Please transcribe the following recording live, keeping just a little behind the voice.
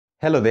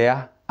Hello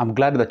there, I'm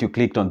glad that you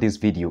clicked on this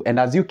video, and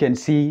as you can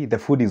see, the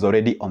food is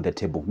already on the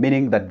table,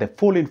 meaning that the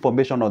full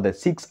information on the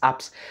 6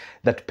 apps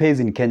that pays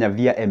in Kenya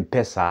via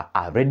Mpesa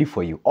are ready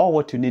for you. All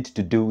what you need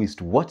to do is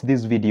to watch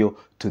this video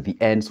to the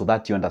end so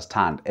that you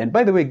understand. And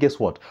by the way, guess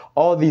what?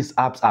 All these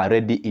apps are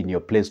ready in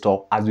your Play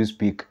Store as we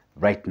speak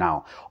right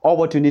now. All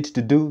what you need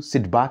to do,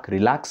 sit back,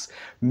 relax,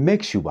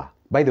 make sure.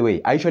 By the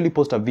way, I usually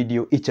post a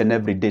video each and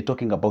every day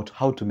talking about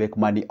how to make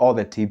money, all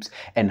the tips,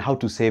 and how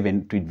to save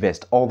and to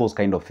invest, all those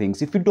kind of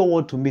things. If you don't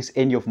want to miss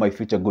any of my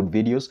future good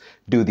videos,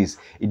 do this.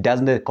 It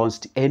doesn't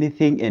cost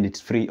anything and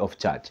it's free of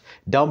charge.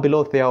 Down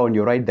below there on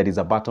your right, there is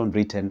a button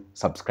written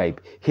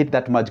subscribe. Hit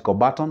that magical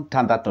button,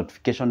 turn that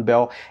notification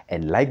bell,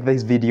 and like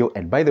this video.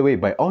 And by the way,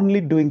 by only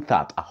doing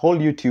that, a whole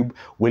YouTube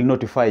will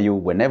notify you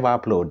whenever I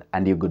upload a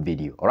new good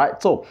video. All right,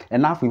 so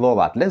enough with all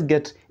that. Let's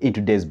get into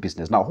today's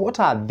business. Now, what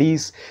are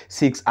these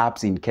 6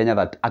 apps in Kenya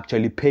that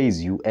actually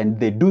pays you, and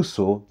they do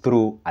so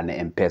through an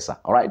Mpesa?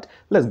 All right,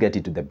 let's get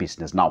into the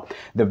business. Now,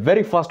 the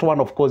very first one,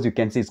 of course, you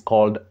can see is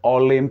called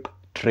Olymp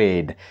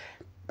Trade.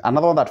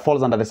 Another one that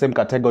falls under the same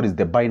category is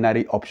the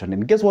binary option.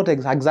 And guess what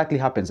exactly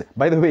happens?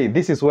 By the way,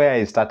 this is where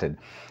I started.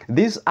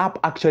 This app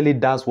actually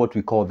does what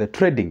we call the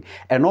trading.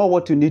 And all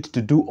what you need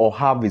to do or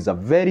have is a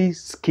very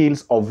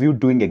skills of you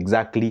doing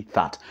exactly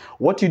that.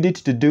 What you need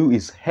to do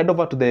is head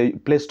over to the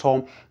Play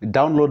Store,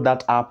 download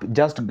that app,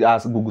 just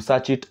as Google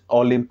search it,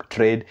 Olymp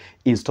Trade,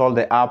 install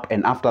the app,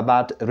 and after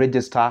that,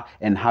 register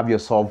and have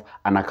yourself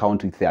an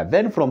account with there.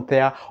 Then from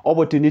there, all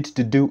what you need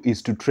to do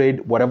is to trade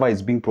whatever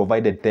is being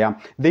provided there.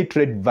 They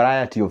trade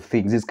variety of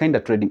things. It's kind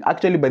of trading.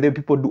 Actually, by the way,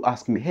 people do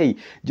ask me, hey,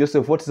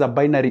 Joseph, what is a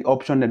binary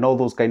option and all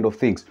those kind of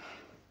things?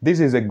 This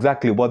is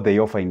exactly what they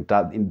offer in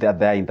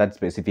that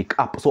specific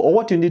app. So all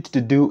what you need to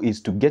do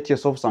is to get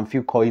yourself some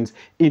few coins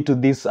into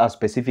this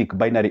specific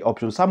binary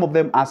option. Some of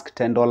them ask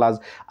 $10,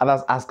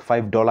 others ask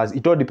 $5.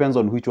 It all depends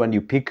on which one you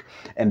pick.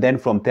 And then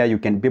from there, you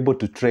can be able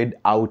to trade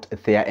out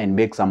there and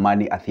make some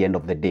money at the end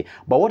of the day.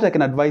 But what I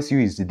can advise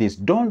you is this: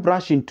 don't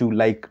rush into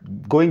like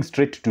going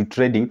straight to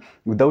trading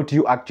without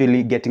you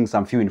actually getting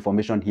some few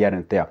information here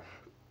and there.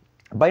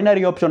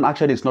 Binary option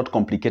actually is not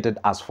complicated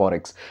as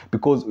Forex,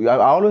 because I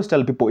always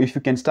tell people, if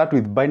you can start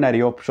with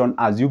binary option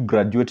as you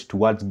graduate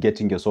towards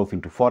getting yourself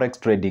into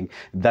Forex trading,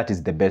 that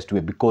is the best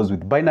way, because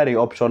with binary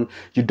option,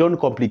 you don't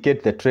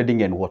complicate the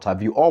trading and what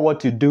have you. All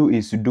what you do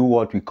is you do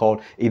what we call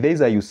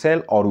either you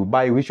sell or you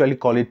buy. We usually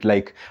call it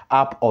like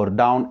up or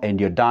down, and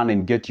you're done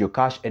and get your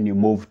cash and you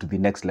move to the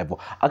next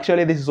level.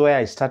 Actually, this is where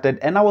I started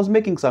and I was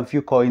making some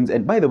few coins.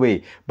 And by the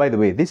way,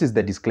 this is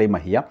the disclaimer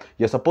here.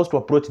 You're supposed to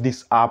approach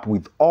this app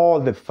with all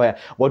the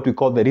what we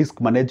call the risk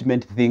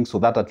management thing, so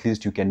that at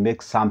least you can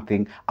make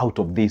something out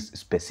of this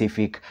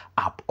specific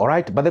app. All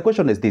right, but the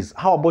question is this: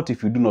 how about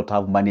if you do not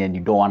have money and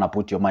you don't want to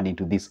put your money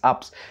into these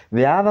apps?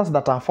 There are others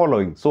that are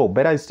following, so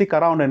better stick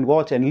around and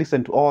watch and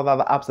listen to all the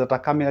other apps that are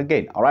coming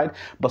again. All right,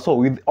 but so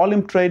with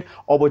Olymp Trade,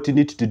 all what you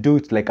need to do,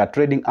 it's like a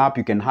trading app.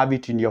 You can have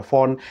it in your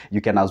phone, you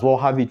can as well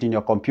have it in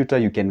your computer,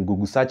 you can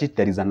Google search it.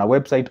 There is a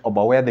website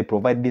about where they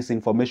provide this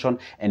information,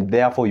 and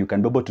therefore you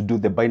can be able to do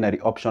the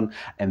binary option,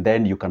 and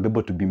then you can be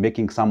able to be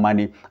making some money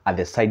at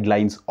the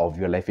sidelines of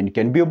your life, and you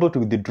can be able to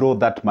withdraw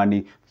that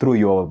money through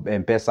your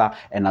Mpesa,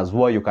 and as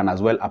well you can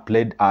as well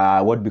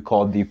apply what we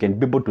call you can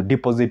be able to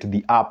deposit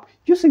the app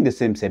using the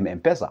same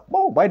Mpesa.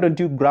 Well, why don't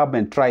you grab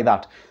and try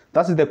that?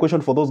 That is the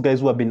question for those guys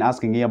who have been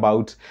asking me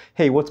about,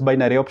 hey, what's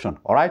binary option?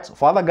 All right, so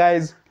for other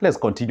guys, let's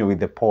continue with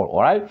the poll.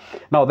 All right,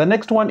 now the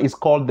next one is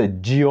called the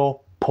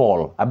Geo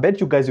Poll. I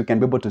bet you guys you can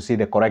be able to see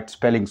the correct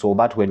spelling, so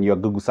that when you're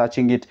Google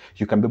searching it,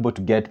 you can be able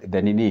to get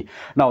the nini.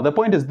 Now the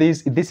point is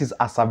this is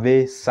a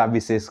survey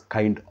services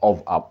kind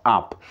of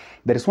app.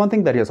 There is one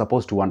thing that you're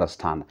supposed to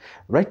understand.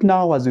 Right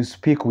now as we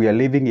speak, we are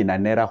living in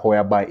an era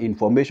whereby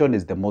information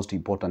is the most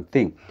important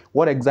thing.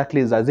 What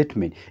exactly does it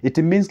mean? It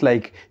means,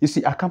 like, you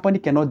see, a company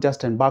cannot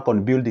just embark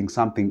on building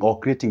something or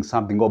creating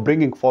something or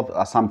bringing forth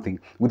something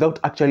without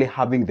actually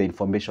having the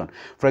information.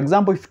 For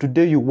example, if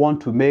today you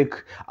want to make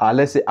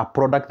let's say a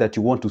product that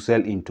you want to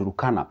sell in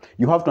Turkana,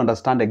 you have to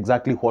understand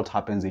exactly what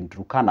happens in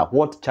Turkana,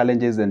 what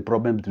challenges and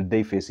problems do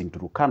they face in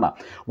Turkana,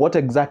 what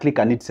exactly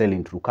can it sell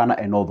in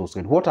Turkana, and all those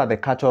things. What are the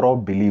cultural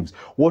beliefs,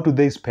 what do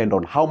they spend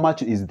on, how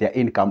much is their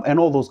income, and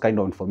all those kind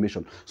of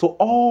information. So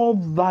all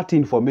that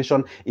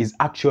information is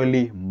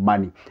actually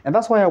money, and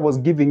that's why I was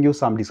giving you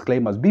some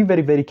disclaimers. Be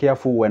very, very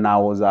careful when I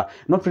was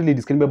not really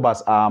disclaimers,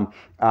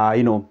 but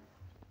you know,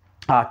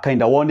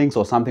 kind of warnings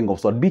or something of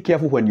sort. Be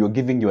careful when you're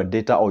giving your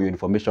data or your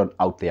information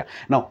out there.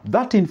 Now,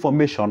 that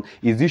information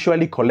is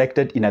usually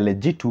collected in a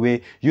legit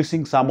way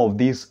using some of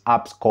these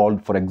apps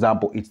called, for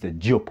example, it's the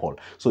Geopol.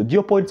 So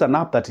Geopol is an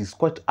app that is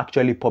quite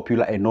actually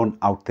popular and known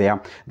out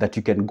there, that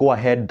you can go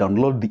ahead,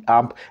 download the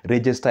app,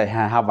 register, and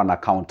have an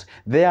account.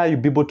 There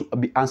you'll be able to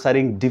be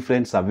answering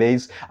different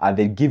surveys.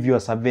 They give you a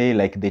survey,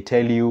 like they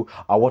tell you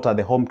what are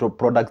the home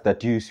products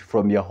that you use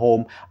from your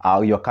home,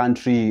 your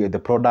country, the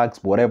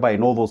products, whatever,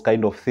 and all those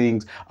kind of things.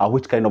 things.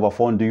 Which kind of a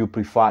phone do you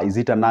prefer? Is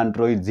it an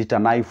Android? Is it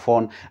an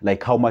iPhone?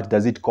 Like how much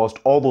does it cost?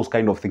 All those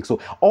kind of things. So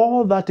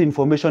all that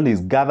information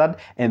is gathered,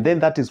 and then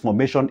that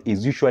information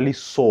is usually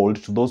sold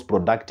to those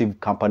productive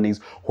companies,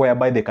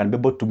 whereby they can be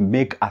able to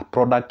make a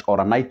product or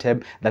an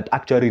item that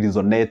actually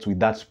resonates with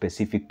that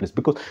specific place.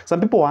 Because some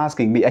people are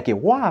asking me, okay,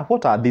 wow,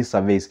 what are these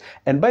surveys?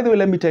 And by the way,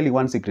 let me tell you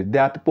one secret.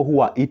 There are people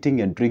who are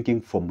eating and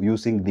drinking from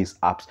using these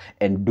apps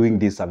and doing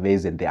these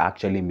surveys, and they're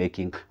actually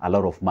making a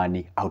lot of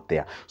money out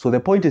there. So the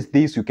point is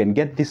this: you can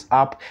get this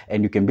app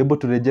and you can be able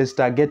to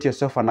register, get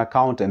yourself an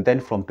account, and then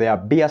from there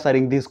be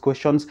answering these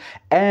questions,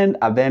 and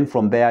then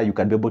from there you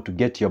can be able to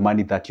get your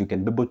money that you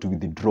can be able to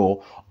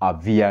withdraw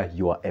via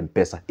your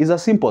Mpesa. It's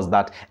as simple as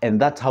that, and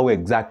that's how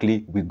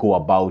exactly we go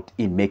about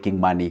in making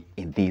money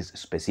in this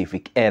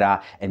specific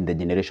era and the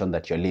generation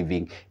that you're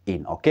living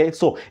in. Okay,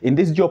 so in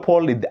this job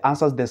poll, it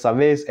answers the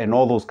surveys and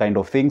all those kind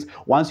of things.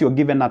 Once you're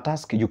given a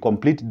task, you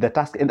complete the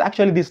task, and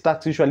actually this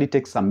task usually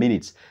takes some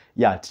minutes.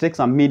 Yeah, it takes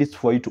some minutes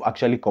for you to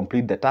actually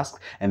complete the task,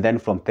 and then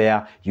from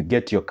there you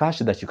get your cash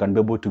that you can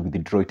be able to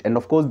withdraw it. And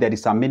of course there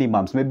is some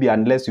minimums. Maybe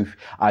unless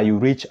you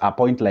reach a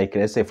point like,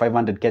 let's say,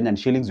 500 Kenyan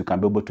shillings, you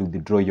can be able to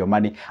withdraw your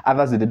money.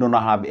 Others, they do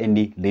not have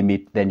any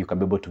limit, then you can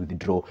be able to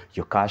withdraw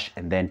your cash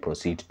and then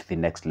proceed to the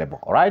next level.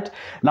 All right,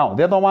 now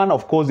the other one,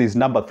 of course, is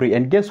number 3,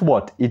 and guess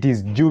what? It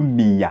is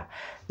Jumia.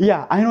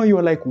 Yeah, I know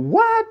you're like,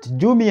 what?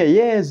 Jumia?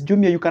 Yes,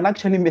 Jumia. You can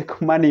actually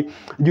make money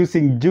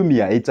using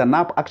Jumia. It's an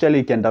app. Actually,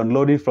 you can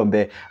download it from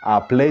the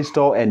Play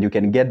Store, and you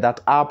can get that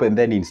app and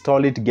then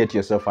install it, get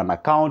yourself an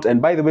account.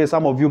 And by the way,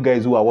 some of you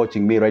guys who are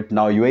watching me right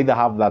now, you either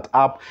have that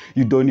app,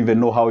 you don't even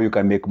know how you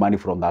can make money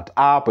from that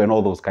app and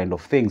all those kind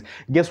of things.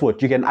 Guess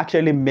what? You can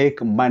actually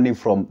make money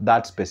from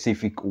that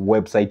specific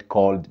website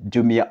called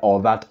Jumia,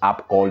 or that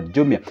app called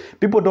Jumia.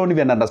 People don't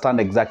even understand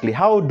exactly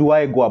how do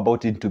I go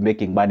about into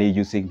making money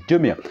using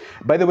Jumia.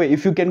 By the way,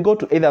 if you can go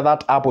to either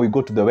that app or you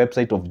go to the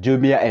website of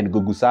Jumia and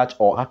Google search,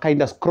 or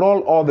kind of scroll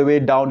all the way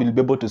down, you'll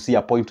be able to see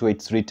a point where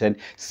it's written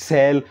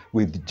sell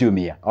with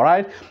Jumia. All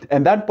right,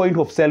 and that point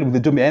of sell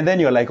with Jumia, and then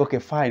you're like, okay,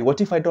 fine,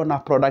 what if I don't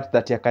have products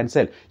that I can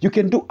sell? You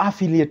can do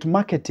affiliate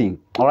marketing.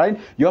 All right,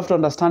 you have to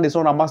understand it's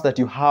not a must that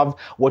you have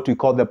what we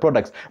call the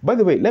products. By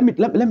the way, let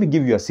me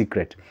give you a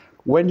secret.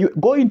 When you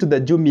go into the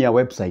Jumia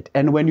website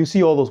and when you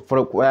see all those,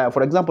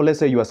 for example, let's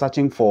say you are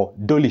searching for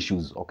dolly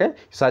shoes, okay? You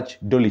search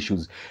dolly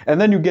shoes,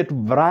 and then you get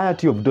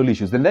variety of dolly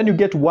shoes, and then you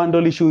get one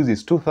dolly shoes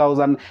is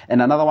 2,000,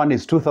 and another one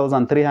is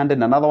 2,300,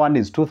 another one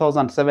is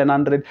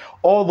 2,700.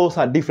 All those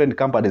are different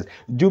companies.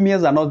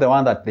 Jumia's are not the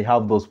one that they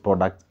have those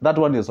products. That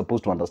one you're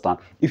supposed to understand.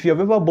 If you've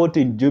ever bought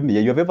in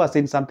Jumia, you've ever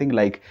seen something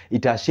like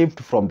it has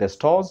shipped from the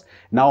stores,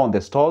 now on the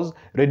stores,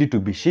 ready to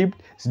be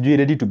shipped,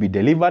 ready to be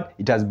delivered,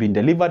 it has been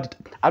delivered.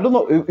 I don't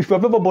know if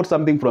you've ever bought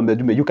something from the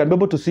Jumia, you can be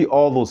able to see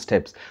all those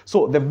steps.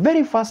 So the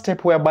very first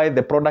step whereby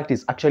the product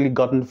is actually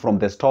gotten from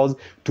the stores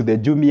to the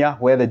Jumia,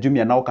 where the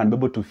Jumia now can be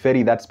able to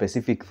ferry that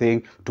specific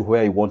thing to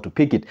where you want to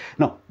pick it.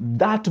 Now,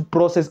 that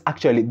process,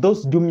 actually,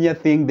 those Jumia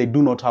things, they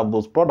do not have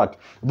those products.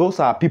 Those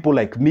are people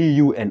like me,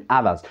 you, and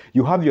others.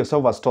 You have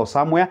yourself a store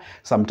somewhere.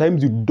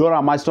 Sometimes you don't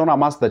have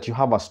much that you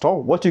have a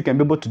store. What you can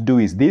be able to do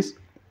is this.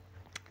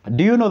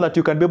 Do you know that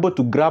you can be able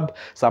to grab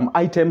some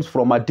items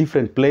from a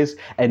different place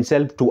and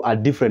sell to a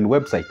different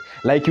website?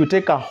 Like you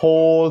take a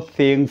whole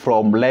thing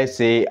from, let's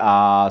say,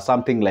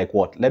 something like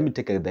what? Let me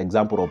take the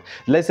example of,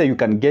 let's say you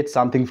can get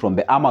something from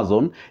the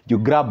Amazon, you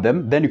grab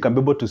them, then you can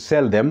be able to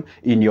sell them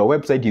in your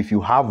website if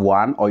you have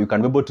one, or you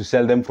can be able to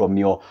sell them from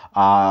your,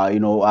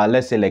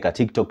 let's say like a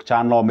TikTok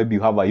channel, maybe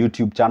you have a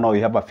YouTube channel,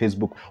 you have a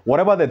Facebook,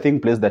 whatever the thing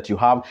place that you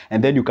have,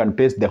 and then you can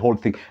paste the whole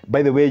thing.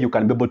 By the way, you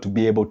can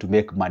be able to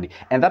make money.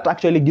 And that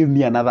actually gives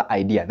me another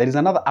idea. There is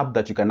another app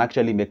that you can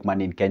actually make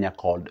money in Kenya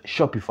called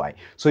Shopify.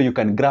 So you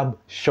can grab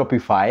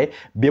Shopify,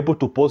 be able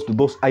to post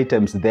those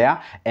items there,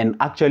 and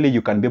actually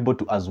you can be able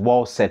to as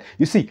well sell.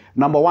 You see,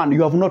 number one,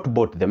 you have not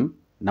bought them.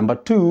 Number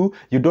two,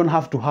 you don't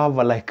have to have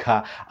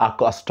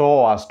a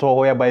store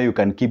whereby you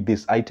can keep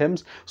these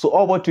items. So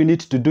all what you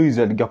need to do is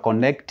you're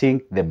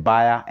connecting the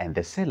buyer and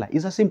the seller.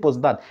 It's as simple as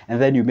that.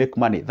 And then you make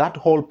money. That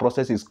whole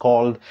process is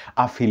called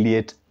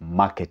affiliate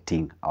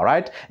marketing. All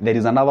right. There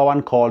is another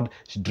one called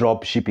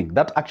drop shipping.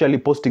 That actually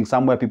posting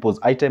somewhere people's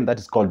item, that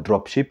is called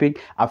drop shipping.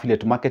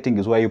 Affiliate marketing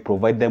is where you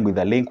provide them with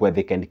a link where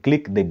they can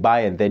click, they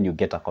buy, and then you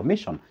get a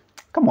commission.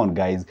 Come on,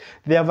 guys.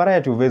 There are a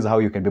variety of ways how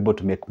you can be able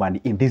to make money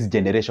in this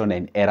generation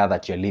and era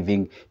that you're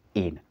living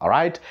in. All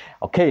right.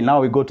 Okay, now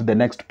we go to the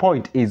next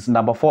point. Is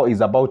number 4 is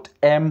about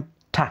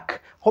MTAC.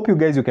 Hope you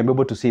guys, you can be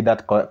able to see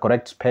that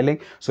correct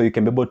spelling. So you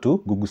can be able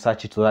to Google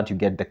search it so that you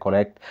get the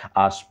correct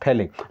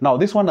spelling. Now,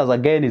 this one, as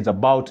again, is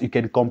about you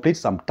can complete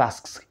some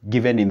tasks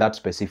given in that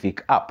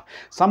specific app.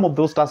 Some of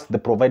those tasks they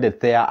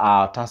provided there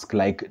are tasks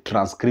like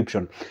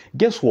transcription.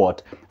 Guess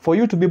what? For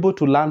you to be able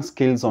to learn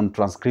skills on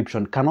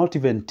transcription cannot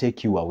even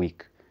take you a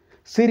week.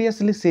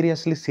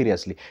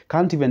 Seriously,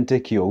 can't even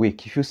take you a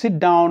week. If you sit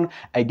down,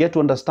 I get to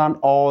understand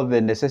all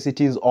the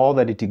necessities, all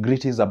the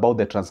nitty-gritties about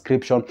the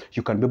transcription,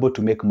 you can be able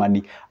to make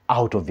money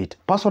out of it.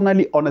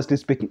 Personally, honestly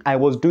speaking, I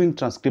was doing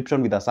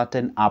transcription with a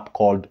certain app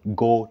called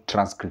Go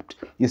Transcript.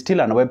 It's still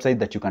on a website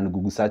that you can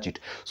Google search it.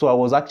 So I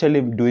was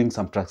actually doing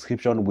some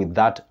transcription with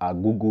that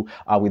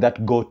with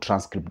that Go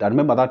Transcript. I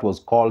remember that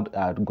was called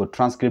Go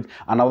Transcript.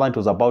 Another one, it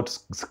was about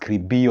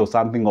Scribby or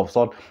something of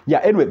sort. Yeah,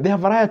 anyway, there are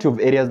a variety of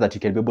areas that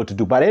you can be able to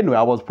do. But anyway,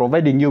 I was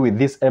providing you with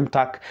this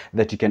MTAC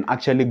that you can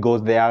actually go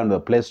there on the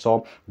Play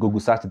Store, Google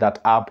search that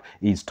app,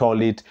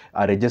 install it,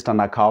 register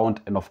an account,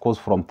 and of course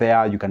from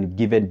there you can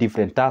give it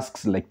different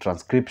tasks like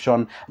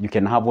transcription. You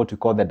can have what we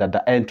call the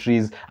data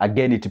entries.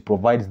 Again, it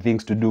provides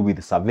things to do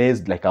with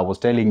surveys, like I was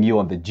telling you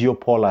on the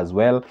geopoll as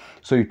well.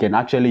 So you can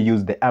actually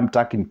use the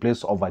MTAC in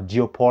place of a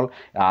geopoll,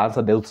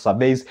 answer those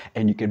surveys,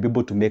 and you can be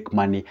able to make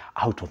money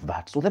out of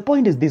that. So the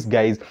point is this,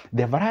 guys,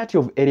 there are a variety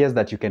of areas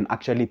that you can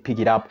actually pick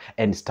it up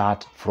and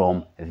start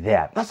from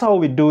there. That's how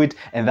we do it,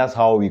 and that's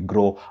how we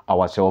grow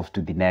ourselves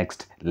to the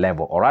next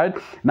level. All right,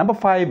 number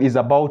 5 is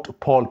about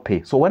poll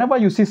pay. So whenever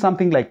you see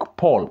something like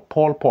poll,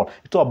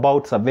 it's all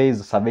about surveys.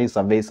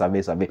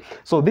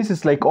 So this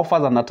is like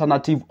offers an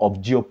alternative of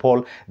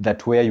geopoll,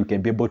 that where you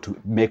can be able to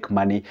make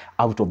money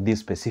out of this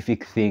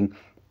specific thing,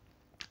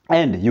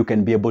 and you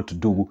can be able to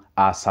do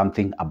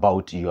something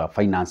about your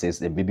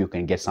finances, and maybe you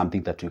can get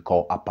something that we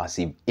call a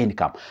passive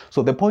income.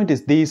 So the point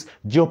is this,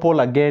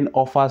 geopoll again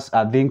offers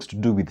things to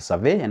do with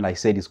survey, and I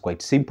said it's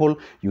quite simple.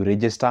 You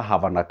register,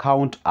 have an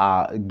account,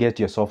 get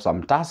yourself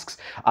some tasks.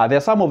 There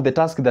are some of the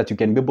tasks that you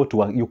can be able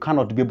to, you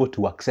cannot be able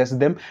to access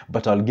them,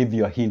 but I'll give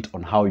you a hint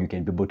on how you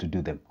can be able to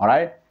do them. All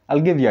right, I'll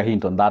give you a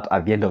hint on that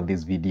at the end of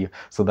this video,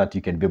 so that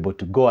you can be able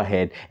to go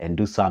ahead and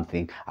do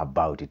something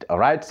about it. All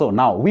right, so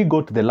now we go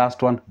to the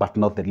last one, but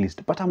not the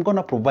least, but I'm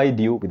gonna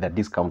provide you with a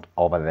discount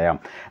over there.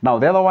 Now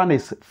the other one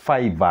is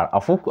Fiverr.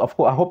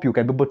 I hope you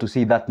can be able to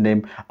see that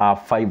name,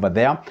 Fiverr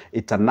there.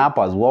 It's an app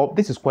as well.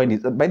 This is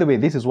quite, by the way,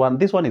 this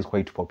one is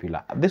quite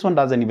popular. This one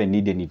doesn't even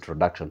need any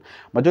introduction.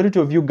 Majority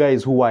of you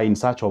guys who are in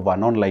search of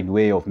an online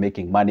way of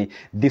making money,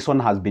 this one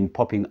has been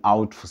popping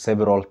out for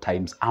several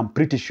times. I'm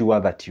pretty sure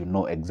that you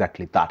know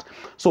exactly that.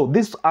 So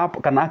this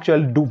app can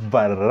actually do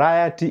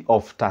variety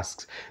of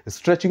tasks,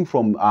 stretching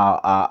from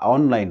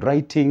online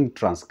writing,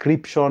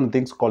 transcription,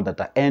 things called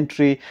data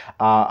entry,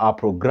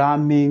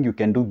 programming. You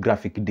can do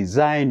graphic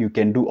design, you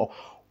can do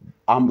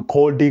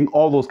coding,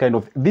 all those kind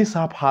of. This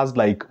app has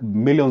like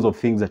millions of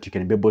things that you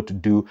can be able to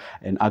do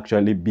and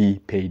actually be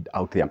paid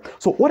out there.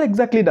 So what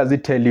exactly does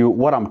it tell you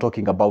what I'm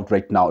talking about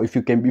right now? If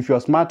you're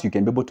smart, you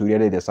can be able to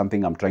realize there's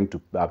something I'm trying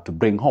to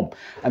bring home.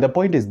 And the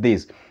point is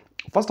this.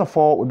 First of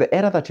all, the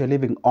era that you're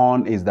living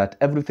on is that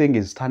everything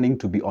is turning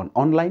to be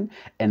online,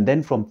 and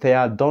then from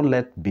there, don't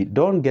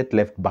get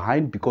left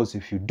behind, because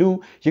if you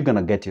do, you're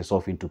gonna get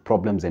yourself into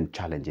problems and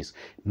challenges.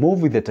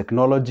 Move with the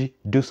technology,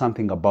 do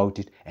something about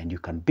it, and you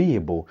can be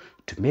able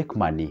to make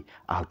money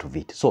out of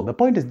it. So the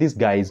point is this,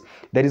 guys,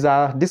 there is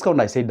a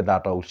discount I said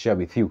that I will share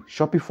with you.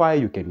 Shopify,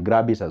 you can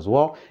grab it as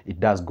well. It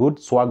does good.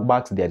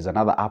 Swagbucks, there is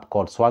another app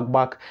called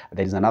Swagbuck.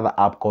 There is another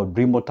app called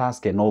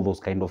Remotask, and all those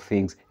kind of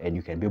things, and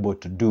you can be able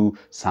to do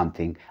something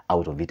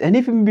out of it. And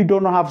if you maybe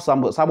don't have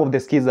some of the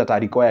skills that are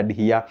required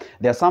here,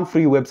 there are some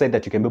free websites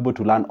that you can be able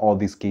to learn all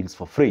these skills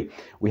for free.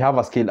 We have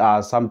a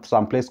skill,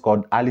 some place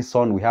called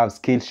Allison. We have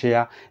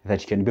Skillshare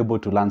that you can be able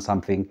to learn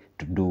something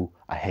to do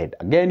ahead.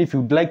 Again, if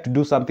you'd like to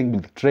do something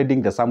with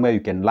trading, there's somewhere you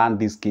can learn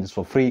these skills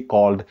for free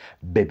called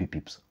Baby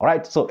Pips. All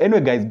right, so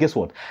anyway, guys, guess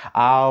what?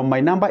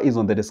 My number is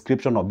on the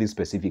description of this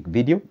specific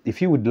video.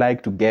 If you would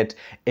like to get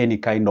any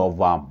kind of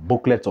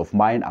booklets of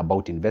mine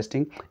about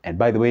investing, and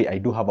by the way, I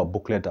do have a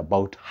booklet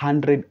about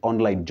 100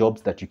 online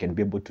jobs that you can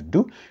be able to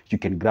do. You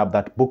can grab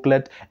that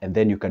booklet, and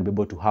then you can be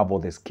able to have all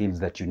the skills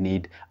that you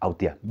need out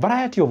there.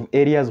 Variety of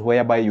areas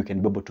whereby you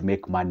can be able to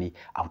make money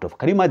out of.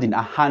 Can you imagine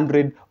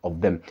 100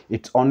 of them?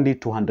 It's only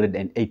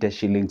 280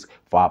 shillings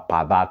per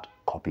that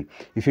copy.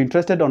 If you're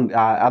interested on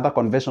other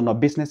conventional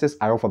businesses,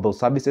 I offer those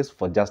services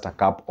for just a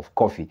cup of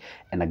coffee.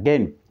 And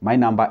again, my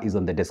number is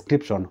on the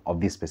description of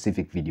this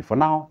specific video. For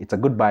now, it's a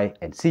goodbye,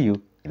 and see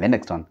you in the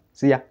next one.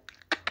 See ya.